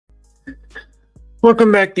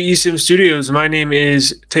Welcome back to eSIM Studios. My name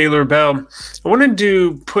is Taylor Bell. I wanted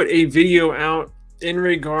to put a video out in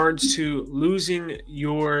regards to losing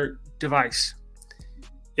your device.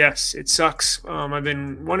 Yes, it sucks. I've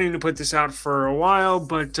been wanting to put this out for a while,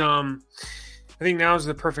 but I think now is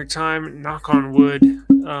the perfect time. Knock on wood.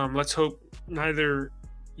 Let's hope neither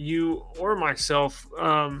you or myself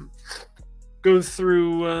go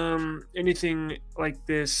through anything like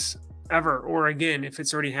this ever, or again, if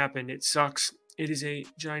it's already happened. It sucks. It is a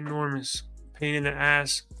ginormous pain in the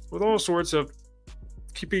ass with all sorts of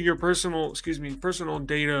keeping your personal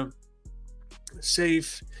data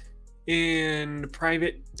safe and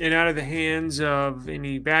private and out of the hands of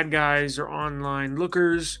any bad guys or online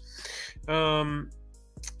lookers.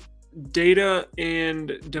 Data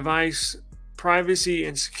and device privacy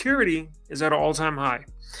and security is at an all-time high.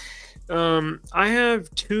 I have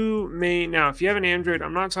two main. Now, if you have an Android,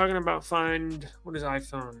 I'm not talking about what is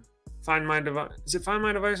iPhone? Find My Device. Is it Find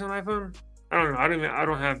My Device on iPhone? I don't know. I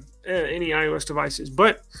don't have any iOS devices,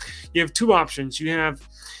 but you have two options. You have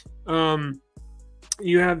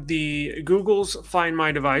the Google's Find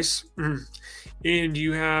My Device, and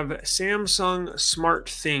you have Samsung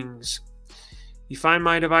SmartThings. The Find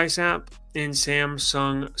My Device app and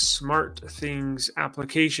Samsung SmartThings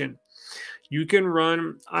application. You can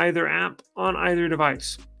run either app on either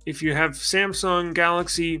device. If you have Samsung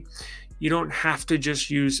Galaxy, you don't have to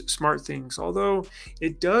just use SmartThings, although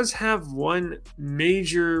it does have one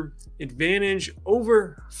major advantage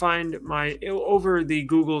over the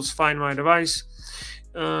Google's Find My Device.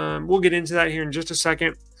 We'll get into that here in just a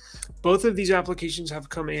second. Both of these applications have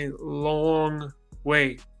come a long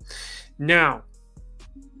way. Now,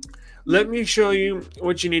 let me show you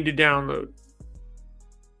what you need to download.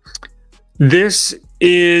 This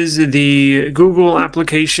is the Google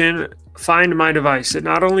application Find My Device. It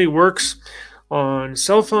not only works on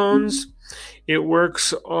cell phones, it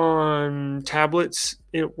works on tablets,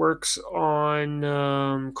 it works on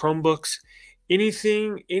Chromebooks,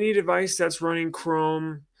 any device that's running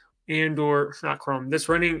Chrome or not Chrome, that's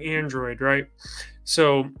running Android, right?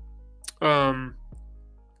 So download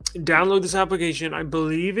this application. I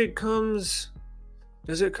believe it comes.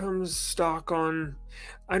 Does it come stock on?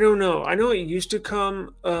 I don't know. I know it used to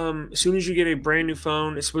come as soon as you get a brand new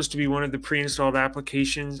phone. It's supposed to be one of the pre-installed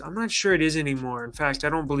applications. I'm not sure it is anymore. In fact, I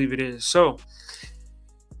don't believe it is. So,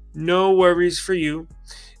 no worries for you.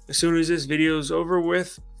 As soon as this video is over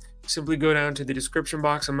with, simply go down to the description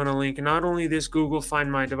box. I'm going to link not only this Google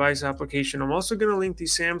Find My Device application, I'm also going to link the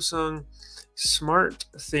Samsung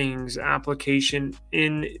SmartThings application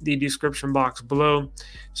in the description box below,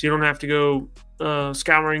 so you don't have to go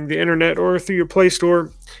scouring the internet or through your Play Store.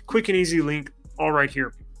 Quick and easy link all right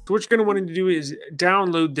here. So what you're going to want to do is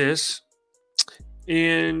download this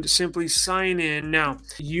and simply sign in. Now,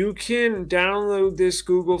 you can download this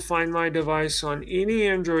Google Find My Device on any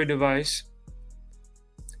Android device.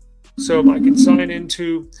 So I can sign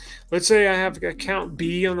into, let's say I have account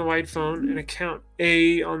B on the white phone and account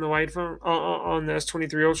A on the white phone, on the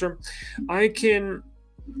S23 Ultra. I can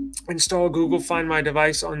install Google Find My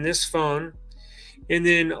Device on this phone and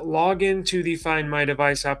then log into the Find My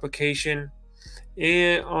Device application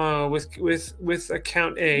and with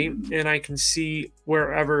account A, and I can see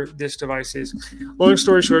wherever this device is. Long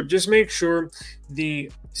story short, just make sure the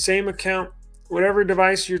same account, whatever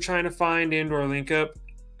device you're trying to find and or link up,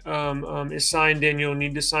 is signed in. You'll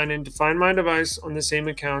need to sign in to Find My Device on the same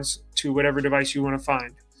accounts to whatever device you want to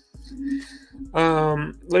find.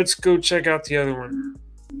 Let's go check out the other one.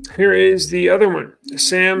 Here is the other one,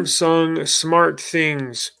 Samsung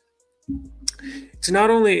SmartThings. It's not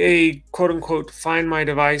only a quote-unquote Find My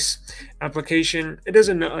Device application. It does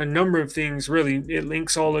a number of things, really. It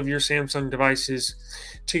links all of your Samsung devices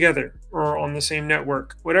together or on the same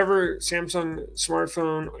network. Whatever Samsung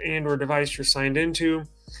smartphone and or device you're signed into,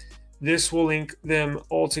 this will link them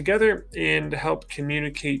all together and help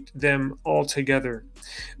communicate them all together.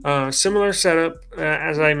 Similar setup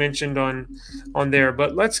as I mentioned on there.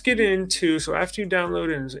 But let's get into, so after you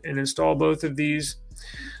download and install both of these,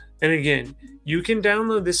 and again, you can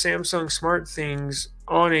download the Samsung SmartThings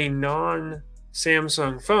on a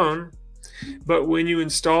non-Samsung phone, but when you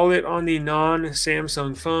install it on the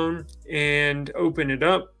non-Samsung phone and open it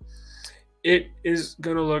up, it is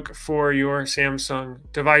going to look for your Samsung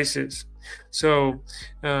devices. So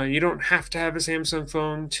you don't have to have a Samsung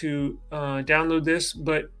phone to download this,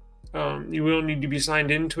 but you will need to be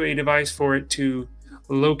signed into a device for it to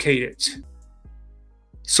locate it.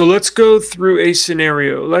 So let's go through a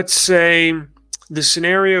scenario. Let's say the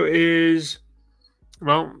scenario is,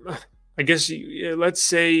 well, I guess let's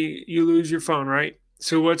say you lose your phone, right?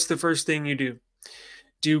 So what's the first thing you do?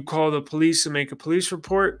 Do you call the police and make a police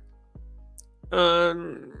report?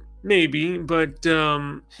 Maybe, but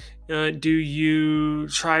do you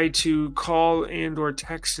try to call and or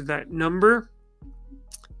text that number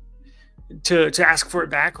to ask for it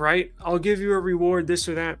back, right? I'll give you a reward, this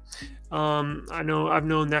or that. I know I've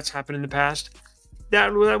known that's happened in the past.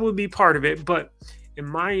 That would be part of it, but in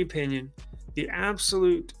my opinion, the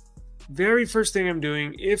absolute very first thing I'm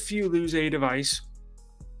doing if you lose a device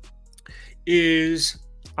is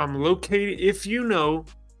I'm locating, if you know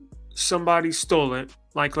somebody stole it,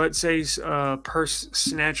 like let's say purse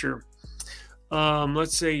snatcher,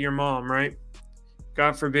 let's say your mom, right?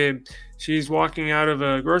 God forbid, she's walking out of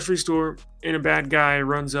a grocery store and a bad guy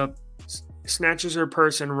runs up, snatches her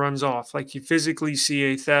purse and runs off. Like you physically see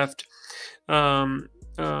a theft,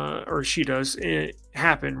 or she does it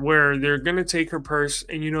happen, where they're going to take her purse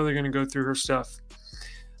and you know they're going to go through her stuff.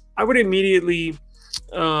 I would immediately,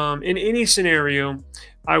 in any scenario,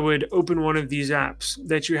 I would open one of these apps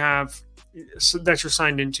that you have, that you're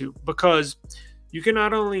signed into, because you can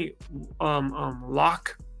not only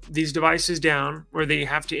lock these devices down where they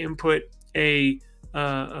have to input a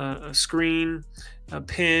screen, a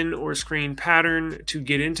pin or screen pattern to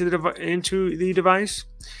get into the device.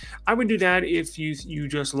 I would do that if you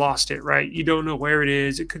just lost it, right? You don't know where it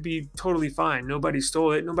is. It could be totally fine. Nobody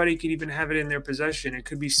stole it. Nobody could even have it in their possession. It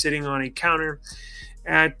could be sitting on a counter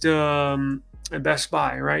at Best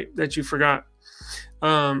Buy, right? That you forgot.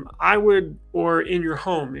 I would, or in your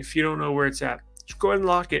home if you don't know where it's at, just go ahead and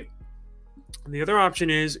lock it. The other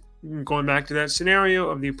option is, going back to that scenario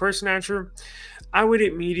of the purse snatcher, I would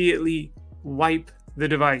immediately wipe the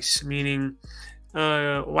device, meaning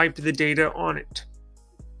wipe the data on it.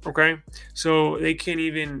 Okay, so they can't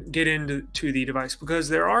even get into the device, because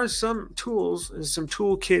there are some tools and some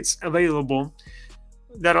toolkits available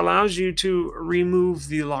that allows you to remove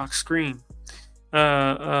the lock screen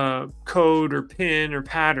code or pin or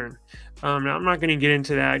pattern. Now I'm not going to get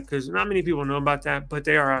into that because not many people know about that, but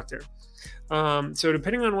they are out there. So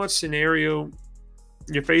depending on what scenario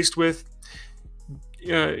you're faced with,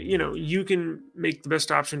 you can make the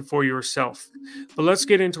best option for yourself. But let's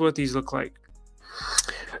get into what these look like.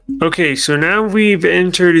 Okay, so now we've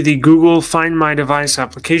entered the Google Find My Device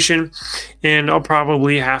application, and I'll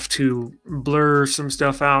probably have to blur some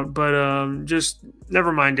stuff out, but just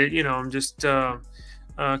never mind it. Just a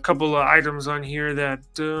couple of items on here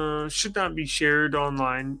that should not be shared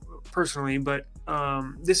online personally, but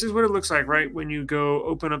this is what it looks like, right? When you go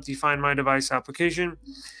open up the Find My Device application,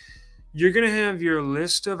 you're going to have your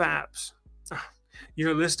list of apps,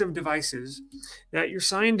 your list of devices that you're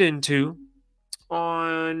signed into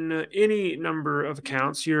on any number of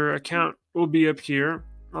accounts. Your account will be up here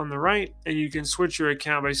on the right, and you can switch your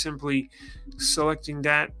account by simply selecting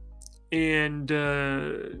that and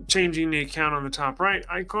changing the account on the top right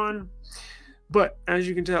icon. But as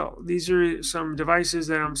you can tell, these are some devices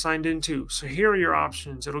that I'm signed into. So here are your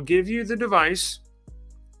options. It'll give you the device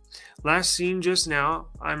last seen just now.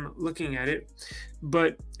 I'm looking at it,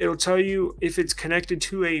 but it'll tell you if it's connected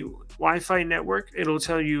to a Wi-Fi network. It'll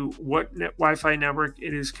tell you what Wi-Fi network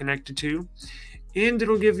it is connected to, and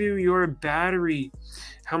it'll give you your battery,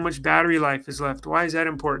 how much battery life is left. Why is that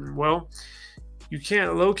important? Well, you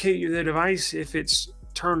can't locate the device if it's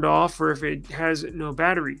turned off or if it has no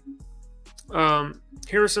battery.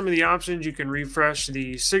 Here are some of the options. You can refresh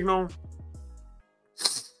the signal.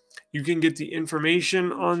 You can get the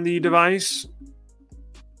information on the device.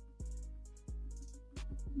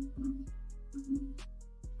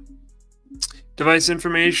 Device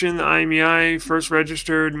information, the IMEI, first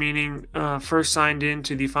registered, meaning first signed in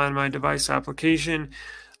to the Find My Device application.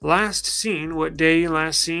 Last seen, what day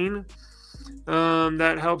last seen.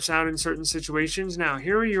 That helps out in certain situations. Now,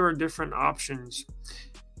 here are your different options.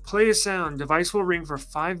 Play a sound. Device will ring for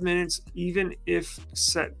 5 minutes, even if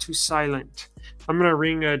set to silent. I'm going to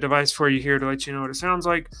ring a device for you here to let you know what it sounds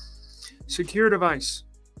like. Secure device.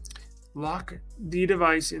 Lock the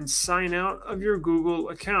device and sign out of your Google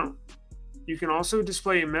account. You can also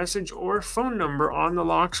display a message or phone number on the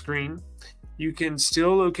lock screen. You can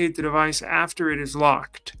still locate the device after it is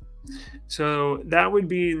locked. So that would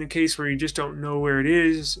be in the case where you just don't know where it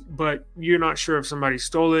is, but you're not sure if somebody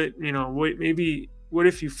stole it. What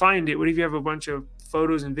if you find it? What if you have a bunch of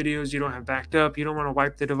photos and videos you don't have backed up? You don't want to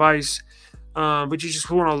wipe the device, but you just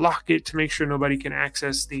want to lock it to make sure nobody can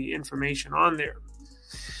access the information on there.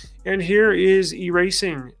 And here is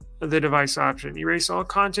erasing the device option. Erase all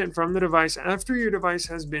content from the device. After your device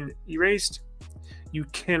has been erased, you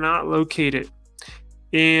cannot locate it.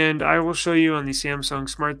 And I will show you on the Samsung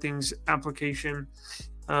SmartThings application.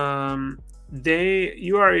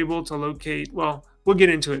 You are able to locate, well, we'll get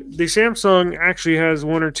into it. The Samsung actually has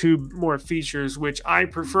one or two more features which I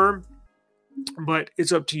prefer, but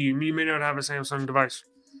it's up to you. You may not have a Samsung device.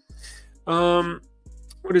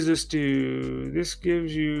 What does this do? This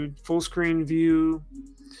gives you full screen view,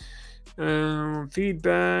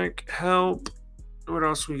 feedback, help. What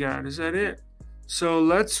else we got? Is that it? So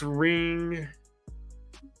let's ring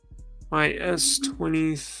my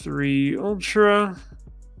S23 Ultra.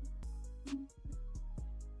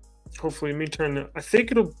 Hopefully, let me turn the. I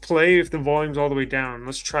think it'll play if the volume's all the way down.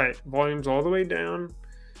 Let's try it. Volume's all the way down.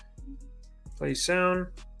 Play sound.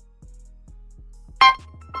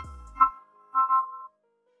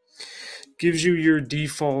 Gives you your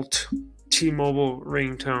default T-Mobile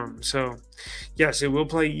ringtone. So, yes, it will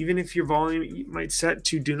play even if your volume might set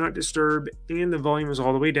to Do Not Disturb and the volume is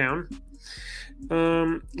all the way down.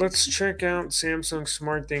 Let's check out Samsung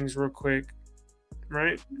SmartThings real quick.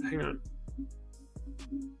 Right? Hang on.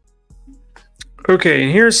 Okay,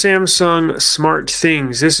 and here's Samsung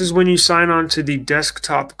SmartThings. This is when you sign on to the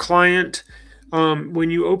desktop client. When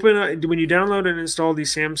you download and install the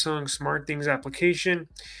Samsung SmartThings application,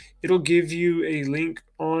 it'll give you a link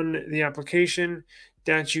on the application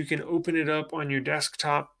that you can open it up on your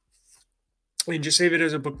desktop and just save it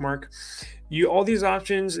as a bookmark. All these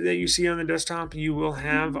options that you see on the desktop, you will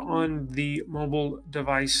have on the mobile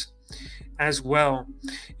device as well.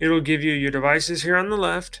 It'll give you your devices here on the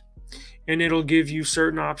left, and it'll give you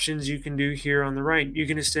certain options you can do here on the right. You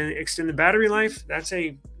can extend the battery life. That's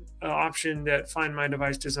a option that Find My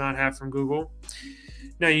Device does not have from Google.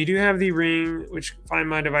 Now, you do have the Ring, which Find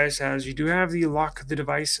My Device has. You do have the Lock the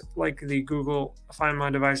Device, like the Google Find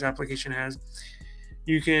My Device application has.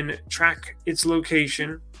 You can track its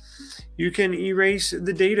location. You can erase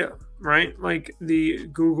the data, right? Like the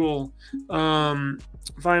Google Find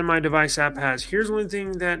My Device app has. Here's one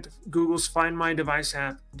thing that Google's Find My Device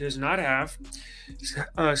app does not have.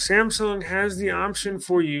 Samsung has the option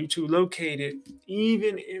for you to locate it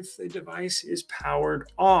even if the device is powered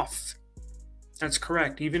off. That's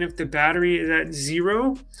correct. Even if the battery is at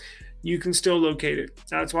 0, you can still locate it.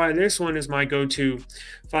 That's why this one is my go-to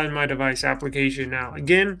Find My Device application now.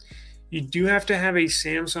 Again, you do have to have a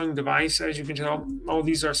Samsung device. As you can tell, all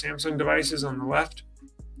these are Samsung devices on the left.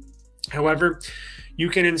 However, you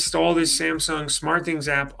can install this Samsung SmartThings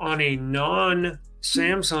app on a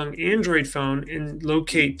non-Samsung Android phone and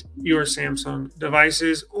locate your Samsung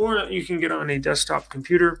devices, or you can get on a desktop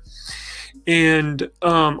computer. And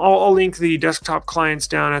I'll link the desktop clients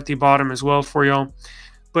down at the bottom as well for y'all.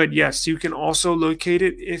 But yes, you can also locate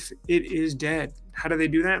it if it is dead. How do they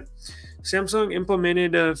do that? Samsung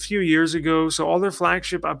implemented a few years ago, so all their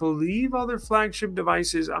flagship, I believe all their flagship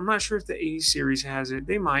devices, I'm not sure if the A series has it,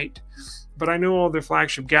 they might, but I know all their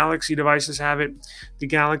flagship Galaxy devices have it. The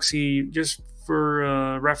Galaxy, just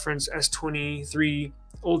for reference, S23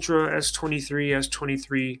 Ultra, S23,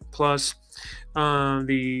 S23 Plus,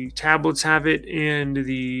 the tablets have it, and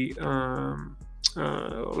the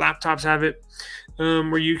laptops have it,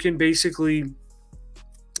 where you can basically,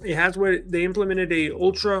 it has what they implemented a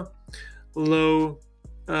ultra wideband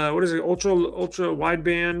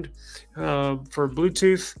for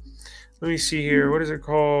Bluetooth. Let me see here. What is it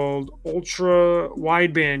called?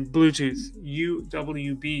 Ultra-WideBand Bluetooth,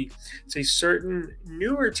 UWB. It's a certain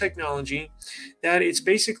newer technology that it's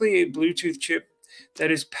basically a Bluetooth chip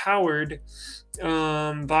that is powered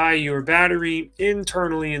by your battery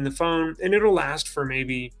internally in the phone, and it'll last for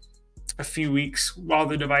maybe a few weeks while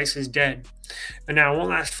the device is dead. And now it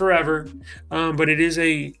won't last forever, but it is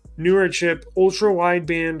a newer chip,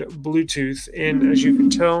 ultra-wideband Bluetooth. And as you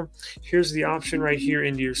can tell, here's the option right here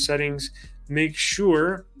into your settings. Make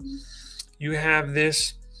sure you have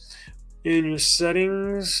this in your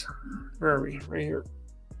settings. Where are we? Right here.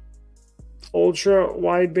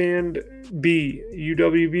 Ultra-wideband B,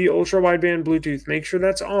 UWB, ultra-wideband Bluetooth. Make sure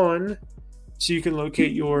that's on so you can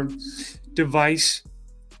locate your device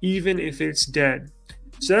even if it's dead.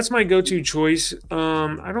 So that's my go-to choice.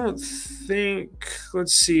 I don't think,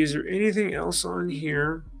 let's see, is there anything else on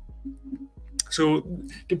here? So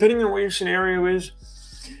depending on what your scenario is,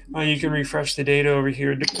 you can refresh the data over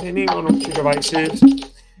here. Depending on what your device is,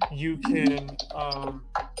 you can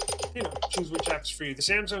choose which app's for you. The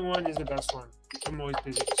Samsung one is the best one. I'm always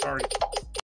busy, sorry.